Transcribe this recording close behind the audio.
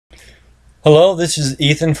Hello, this is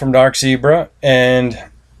Ethan from Dark Zebra, and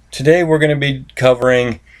today we're going to be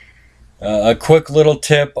covering a quick little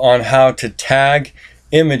tip on how to tag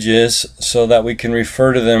images so that we can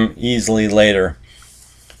refer to them easily later.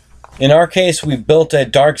 In our case, we built a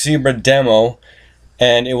Dark Zebra demo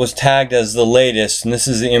and it was tagged as the latest, and this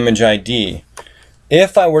is the image ID.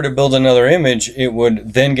 If I were to build another image, it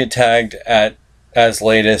would then get tagged as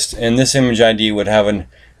latest, and this image ID would have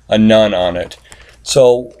a none on it.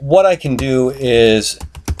 So what I can do is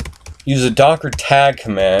use a docker tag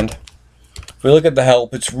command. If we look at the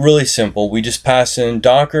help, it's really simple. We just pass in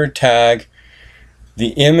docker tag the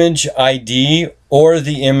image ID or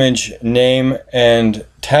the image name and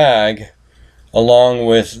tag along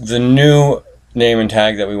with the new name and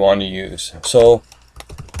tag that we want to use. So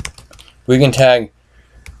we can tag,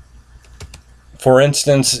 for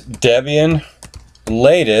instance, Debian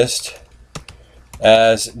latest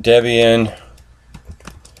as Debian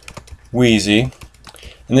Wheezy,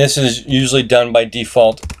 and this is usually done by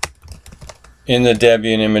default in the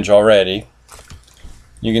Debian image already.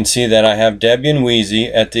 You can see that I have Debian Wheezy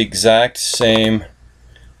at the exact same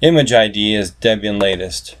image ID as Debian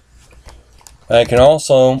latest. I can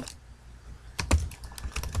also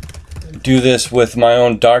do this with my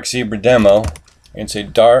own Dark Zebra demo. I can say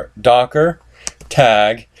docker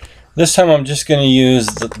tag. This time I'm just going to use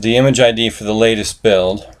the image ID for the latest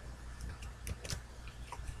build.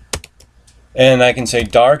 And I can say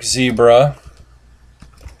Dark Zebra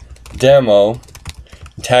demo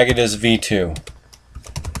and tag it as V2.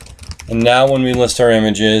 And now when we list our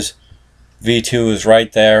images, V2 is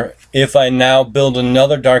right there. If I now build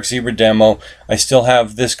another Dark Zebra demo, I still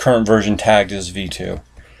have this current version tagged as V2.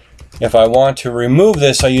 If I want to remove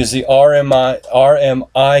this, I use the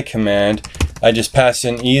RMI command. I just pass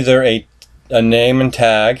in either a name and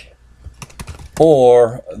tag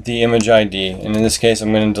or the image ID, and in this case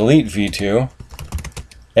I'm going to delete V2,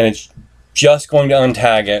 and it's just going to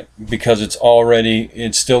untag it because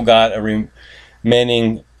it's still got a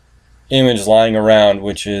remaining image lying around,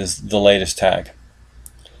 which is the latest tag.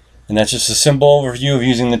 And that's just a simple overview of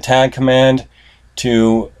using the tag command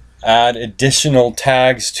to add additional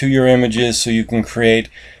tags to your images so you can create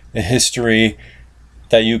a history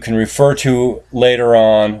that you can refer to later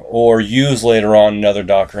on or use later on in other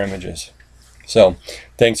Docker images. So,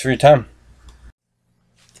 thanks for your time.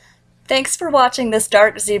 Thanks for watching this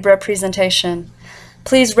Dark Zebra presentation.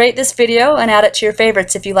 Please rate this video and add it to your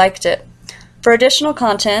favorites if you liked it. For additional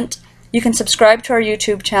content, you can subscribe to our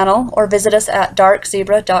YouTube channel or visit us at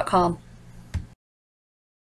darkzebra.com.